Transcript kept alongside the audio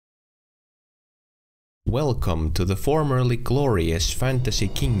Welcome to the formerly glorious fantasy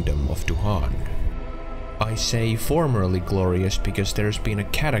kingdom of Duhan. I say formerly glorious because there's been a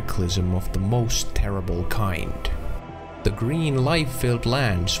cataclysm of the most terrible kind. The green life-filled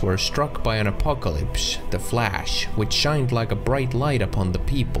lands were struck by an apocalypse, the Flash, which shined like a bright light upon the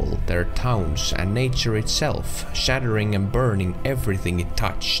people, their towns, and nature itself, shattering and burning everything it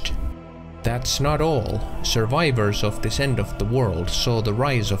touched. That's not all. Survivors of this end of the world saw the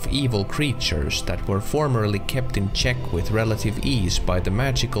rise of evil creatures that were formerly kept in check with relative ease by the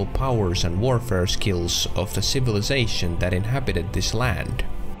magical powers and warfare skills of the civilization that inhabited this land.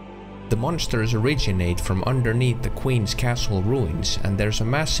 The monsters originate from underneath the Queen's castle ruins, and there's a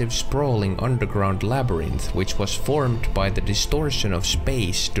massive sprawling underground labyrinth which was formed by the distortion of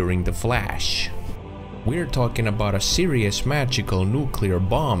space during the Flash. We're talking about a serious magical nuclear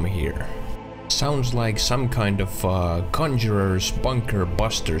bomb here. Sounds like some kind of Conjurer's Bunker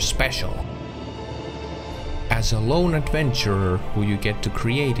Buster special. As a lone adventurer who you get to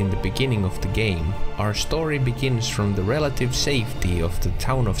create in the beginning of the game, our story begins from the relative safety of the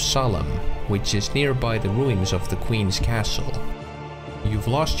town of Solemn, which is nearby the ruins of the Queen's castle. You've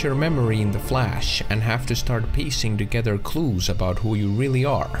lost your memory in the Flash and have to start piecing together clues about who you really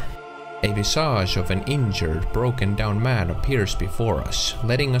are. A visage of an injured, broken down man appears before us,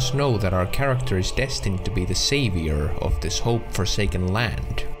 letting us know that our character is destined to be the savior of this hope-forsaken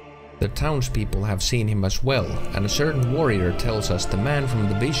land. The townspeople have seen him as well, and a certain warrior tells us the man from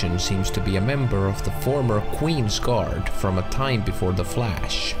the vision seems to be a member of the former Queen's Guard from a time before the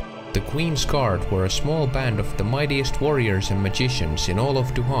Flash. The Queen's Guard were a small band of the mightiest warriors and magicians in all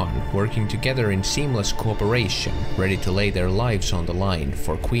of Duhan, working together in seamless cooperation, ready to lay their lives on the line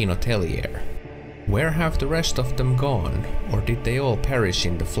for Queen Hotelier. Where have the rest of them gone, or did they all perish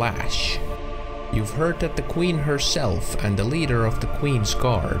in the Flash? You've heard that the Queen herself and the leader of the Queen's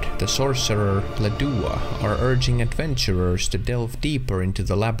Guard, the sorcerer Ledua, are urging adventurers to delve deeper into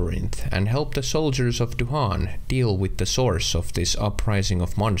the labyrinth and help the soldiers of Duhan deal with the source of this uprising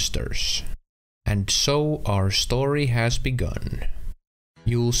of monsters. And so our story has begun.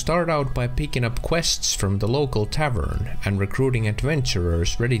 You'll start out by picking up quests from the local tavern and recruiting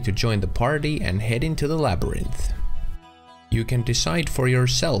adventurers ready to join the party and head into the labyrinth. You can decide for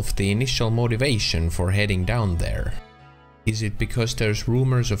yourself the initial motivation for heading down there. Is it because there's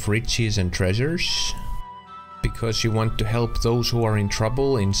rumors of riches and treasures? Because you want to help those who are in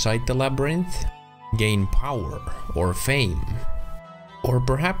trouble inside the labyrinth? Gain power or fame? Or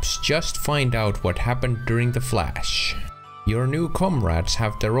perhaps just find out what happened during the Flash? Your new comrades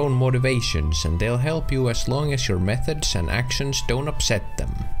have their own motivations and they'll help you as long as your methods and actions don't upset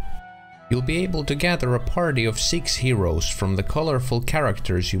them. You'll be able to gather a party of 6 heroes from the colorful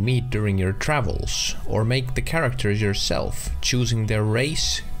characters you meet during your travels, or make the characters yourself, choosing their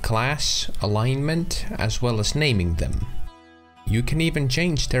race, class, alignment, as well as naming them. You can even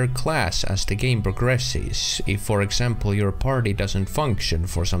change their class as the game progresses, if for example your party doesn't function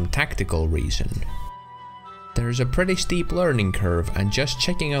for some tactical reason. There's a pretty steep learning curve, and just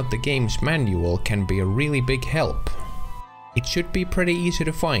checking out the game's manual can be a really big help. It should be pretty easy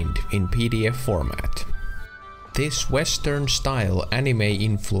to find in PDF format. This Western-style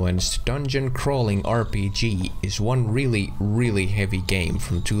anime-influenced dungeon-crawling RPG is one really heavy game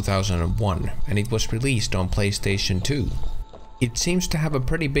from 2001, and it was released on PlayStation 2. It seems to have a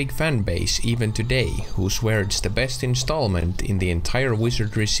pretty big fan base even today, who swear it's the best installment in the entire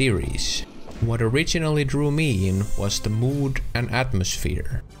Wizardry series. What originally drew me in was the mood and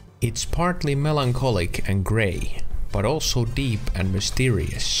atmosphere. It's partly melancholic and grey, but also deep and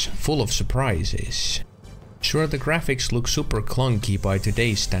mysterious, full of surprises. Sure, the graphics look super clunky by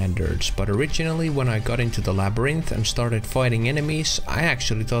today's standards, but originally when I got into the labyrinth and started fighting enemies, I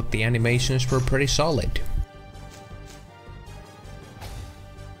actually thought the animations were pretty solid.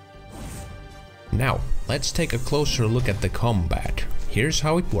 Now, let's take a closer look at the combat. Here's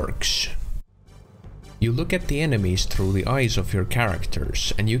how it works. You look at the enemies through the eyes of your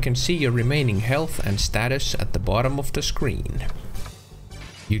characters, and you can see your remaining health and status at the bottom of the screen.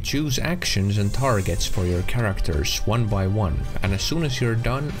 You choose actions and targets for your characters one by one, and as soon as you're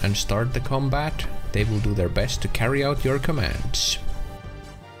done and start the combat, they will do their best to carry out your commands.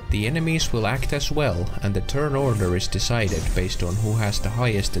 The enemies will act as well, and the turn order is decided based on who has the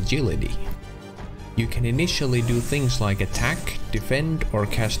highest agility. You can initially do things like attack, defend, or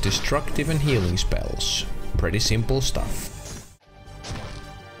cast destructive and healing spells. Pretty simple stuff.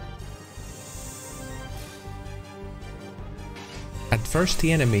 At first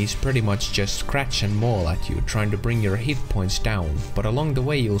the enemies pretty much just scratch and maul at you, trying to bring your hit points down, but along the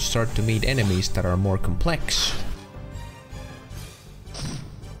way you'll start to meet enemies that are more complex.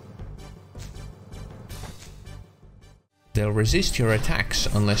 They'll resist your attacks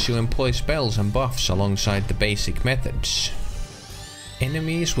unless you employ spells and buffs alongside the basic methods.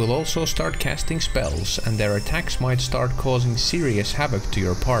 Enemies will also start casting spells, and their attacks might start causing serious havoc to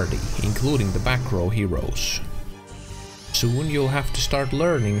your party, including the back row heroes. Soon you'll have to start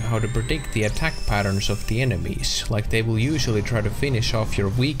learning how to predict the attack patterns of the enemies, like they will usually try to finish off your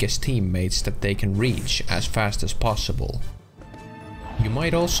weakest teammates that they can reach as fast as possible. You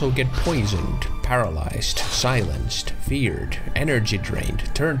might also get poisoned, paralyzed, silenced, feared, energy drained,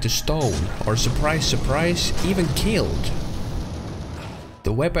 turned to stone, or surprise surprise, even killed.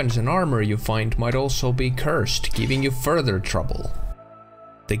 The weapons and armor you find might also be cursed, giving you further trouble.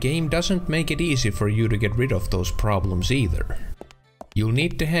 The game doesn't make it easy for you to get rid of those problems either. You'll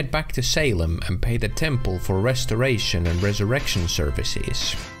need to head back to Salem and pay the temple for restoration and resurrection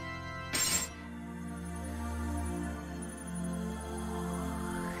services.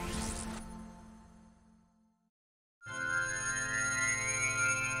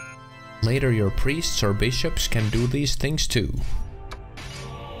 Later your priests or bishops can do these things too.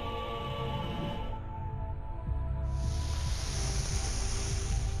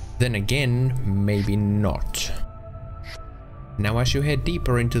 Then again, maybe not. Now as you head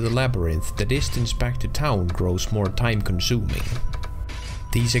deeper into the labyrinth, the distance back to town grows more time consuming.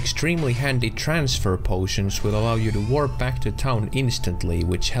 These extremely handy transfer potions will allow you to warp back to town instantly,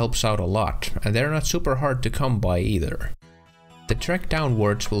 which helps out a lot, and they're not super hard to come by either. The trek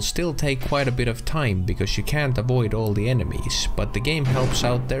downwards will still take quite a bit of time because you can't avoid all the enemies, but the game helps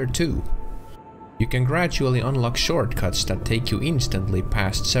out there too. You can gradually unlock shortcuts that take you instantly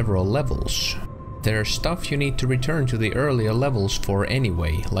past several levels. There's stuff you need to return to the earlier levels for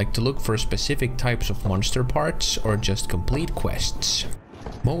anyway, like to look for specific types of monster parts or just complete quests.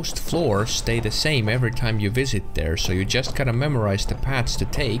 Most floors stay the same every time you visit there, so you just gotta memorize the paths to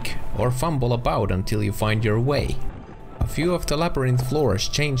take or fumble about until you find your way. A few of the labyrinth floors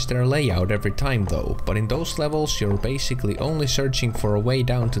change their layout every time though, but in those levels you're basically only searching for a way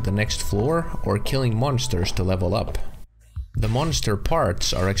down to the next floor or killing monsters to level up. The monster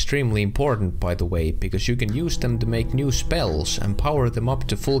parts are extremely important by the way, because you can use them to make new spells and power them up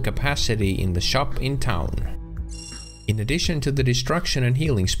to full capacity in the shop in town. In addition to the destruction and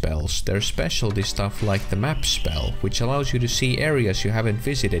healing spells, there's specialty stuff like the map spell, which allows you to see areas you haven't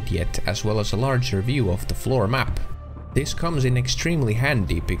visited yet, as well as a larger view of the floor map. This comes in extremely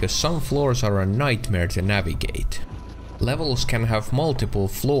handy because some floors are a nightmare to navigate. Levels can have multiple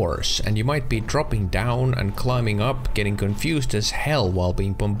floors, and you might be dropping down and climbing up, getting confused as hell while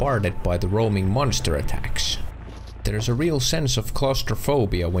being bombarded by the roaming monster attacks. There's a real sense of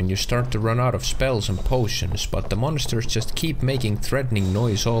claustrophobia when you start to run out of spells and potions, but the monsters just keep making threatening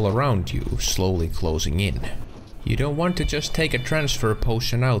noise all around you, slowly closing in. You don't want to just take a transfer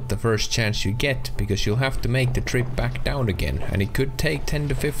potion out the first chance you get, because you'll have to make the trip back down again, and it could take 10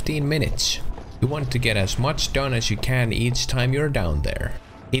 to 15 minutes. You want to get as much done as you can each time you're down there.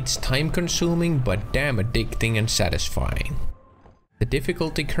 It's time consuming, but damn addicting and satisfying. The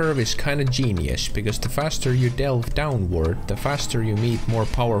difficulty curve is kinda genius, because the faster you delve downward, the faster you meet more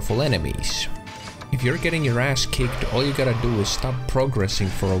powerful enemies. If you're getting your ass kicked, all you gotta do is stop progressing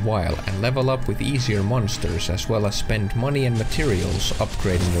for a while and level up with easier monsters, as well as spend money and materials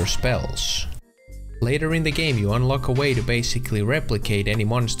upgrading your spells. Later in the game you unlock a way to basically replicate any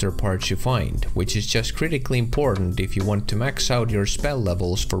monster parts you find, which is just critically important if you want to max out your spell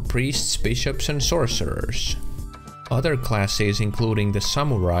levels for priests, bishops and sorcerers. Other classes, including the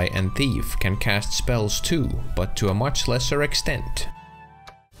samurai and thief, can cast spells too, but to a much lesser extent.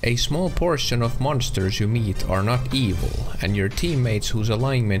 A small portion of monsters you meet are not evil, and your teammates whose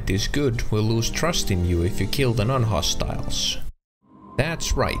alignment is good will lose trust in you if you kill the non-hostiles.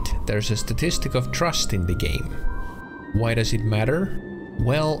 That's right, there's a statistic of trust in the game. Why does it matter?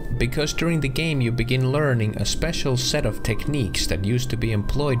 Well, because during the game you begin learning a special set of techniques that used to be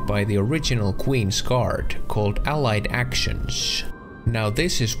employed by the original Queen's Guard, called allied actions. Now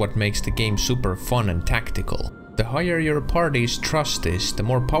this is what makes the game super fun and tactical. The higher your party's trust is, the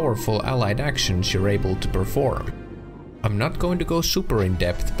more powerful allied actions you're able to perform. I'm not going to go super in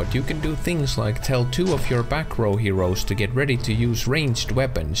depth, but you can do things like tell 2 of your back row heroes to get ready to use ranged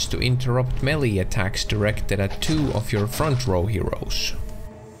weapons to interrupt melee attacks directed at 2 of your front row heroes.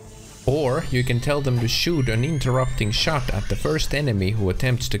 Or you can tell them to shoot an interrupting shot at the first enemy who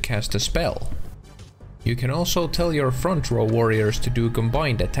attempts to cast a spell. You can also tell your front row warriors to do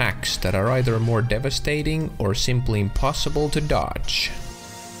combined attacks that are either more devastating or simply impossible to dodge.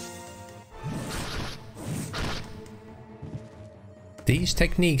 These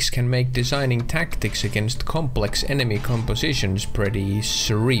techniques can make designing tactics against complex enemy compositions pretty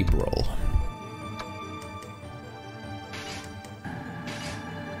cerebral.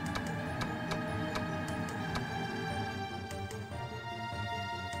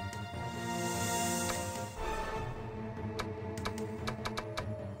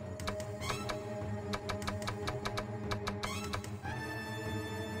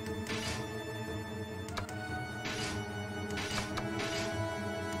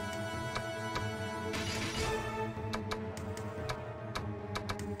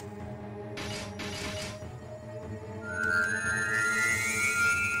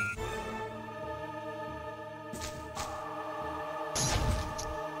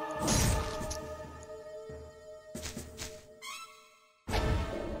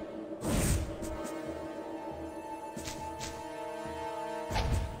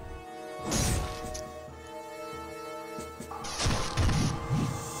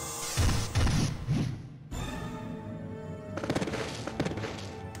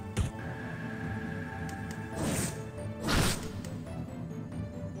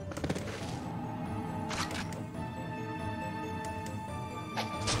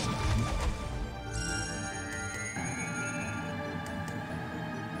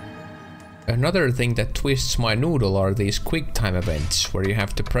 Another thing that twists my noodle are these quick time events, where you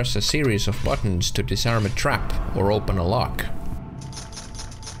have to press a series of buttons to disarm a trap or open a lock.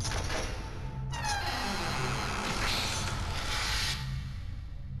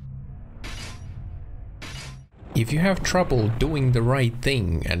 If you have trouble doing the right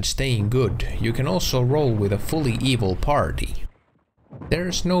thing and staying good, you can also roll with a fully evil party.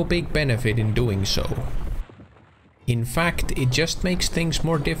 There's no big benefit in doing so. In fact, it just makes things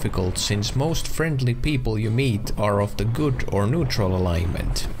more difficult since most friendly people you meet are of the good or neutral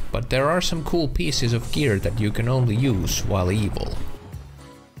alignment, but there are some cool pieces of gear that you can only use while evil.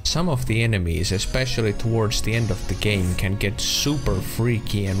 Some of the enemies, especially towards the end of the game, can get super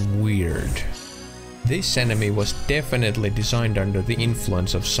freaky and weird. This enemy was definitely designed under the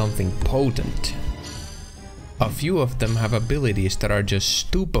influence of something potent. A few of them have abilities that are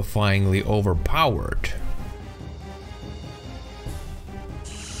just stupefyingly overpowered.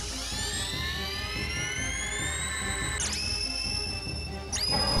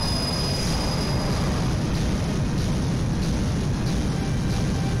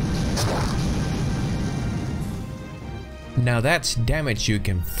 Now that's damage you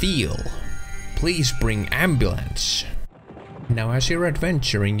can feel. Please bring ambulance. Now as you're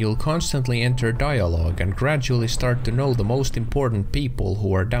adventuring, you'll constantly enter dialogue and gradually start to know the most important people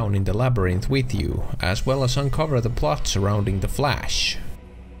who are down in the labyrinth with you, as well as uncover the plot surrounding the Flash.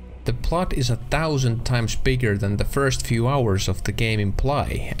 The plot is 1,000 times bigger than the first few hours of the game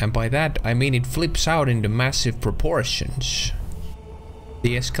imply, and by that I mean it flips out into massive proportions.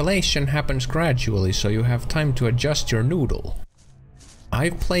 The escalation happens gradually, so you have time to adjust your noodle.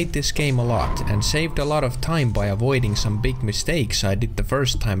 I've played this game a lot and saved a lot of time by avoiding some big mistakes I did the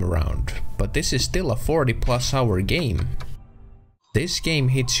first time around, but this is still a 40+ hour game. This game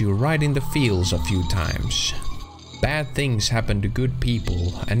hits you right in the feels a few times. Bad things happen to good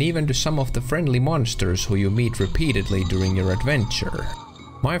people, and even to some of the friendly monsters who you meet repeatedly during your adventure.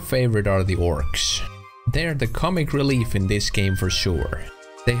 My favorite are the orcs. They're the comic relief in this game for sure.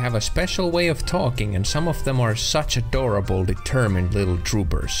 They have a special way of talking, and some of them are such adorable, determined little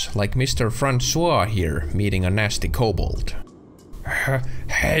troopers, like Mr. Francois here meeting a nasty kobold.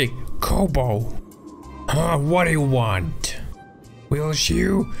 Hey, Kobo! What do you want? Will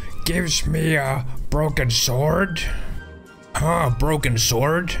you give me a broken sword? Broken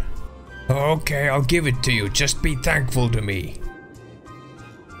sword? Okay, I'll give it to you, just be thankful to me.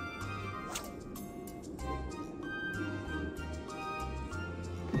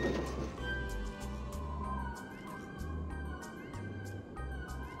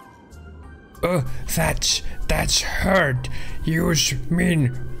 That's hurt. Use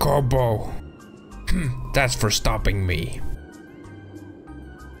mean, Kobo. That's for stopping me.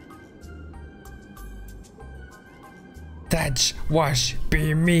 That was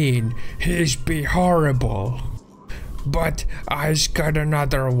be mean. He's be horrible. But I's got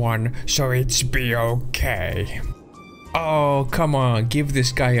another one, so it's be okay. Oh, come on, give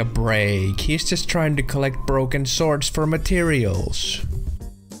this guy a break. He's just trying to collect broken swords for materials.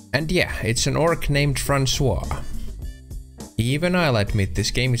 And yeah, it's an orc named Francois. Even I'll admit this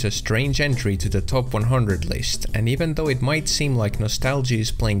game is a strange entry to the top 100 list, and even though it might seem like nostalgia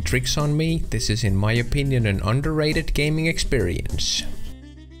is playing tricks on me, this is in my opinion an underrated gaming experience.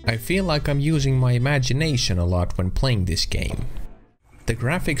 I feel like I'm using my imagination a lot when playing this game. The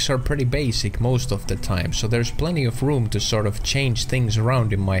graphics are pretty basic most of the time, so there's plenty of room to sort of change things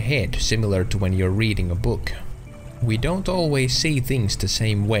around in my head, similar to when you're reading a book. We don't always see things the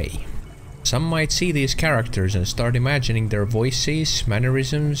same way. Some might see these characters and start imagining their voices,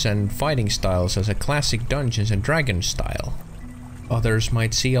 mannerisms and fighting styles as a classic Dungeons and Dragons style. Others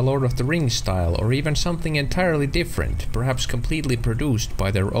might see a Lord of the Rings style, or even something entirely different, perhaps completely produced by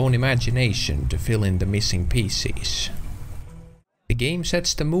their own imagination to fill in the missing pieces. The game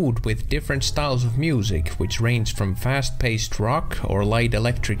sets the mood with different styles of music, which range from fast-paced rock or light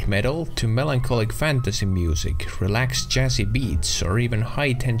electric metal to melancholic fantasy music, relaxed jazzy beats, or even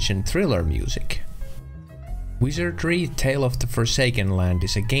high-tension thriller music. Wizardry Tale of the Forsaken Land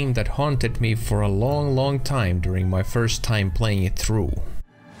is a game that haunted me for a long time during my first time playing it through.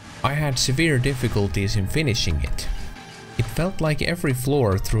 I had severe difficulties in finishing it. It felt like every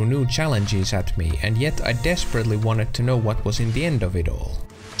floor threw new challenges at me, and yet I desperately wanted to know what was in the end of it all.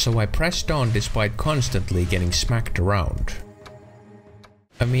 So I pressed on despite constantly getting smacked around.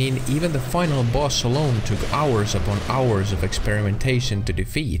 I mean, even the final boss alone took hours upon hours of experimentation to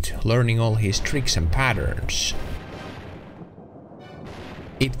defeat, learning all his tricks and patterns.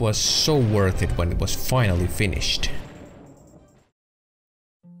 It was so worth it when it was finally finished.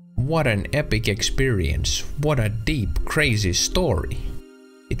 What an epic experience, what a deep, crazy story.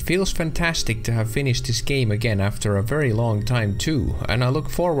 It feels fantastic to have finished this game again after a very long time too, and I look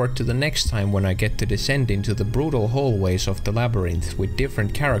forward to the next time when I get to descend into the brutal hallways of the labyrinth with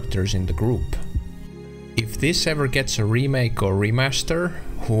different characters in the group. If this ever gets a remake or remaster,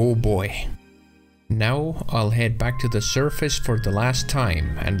 oh boy. Now I'll head back to the surface for the last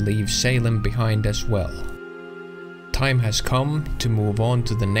time and leave Salem behind as well. Time has come to move on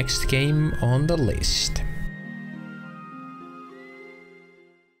to the next game on the list.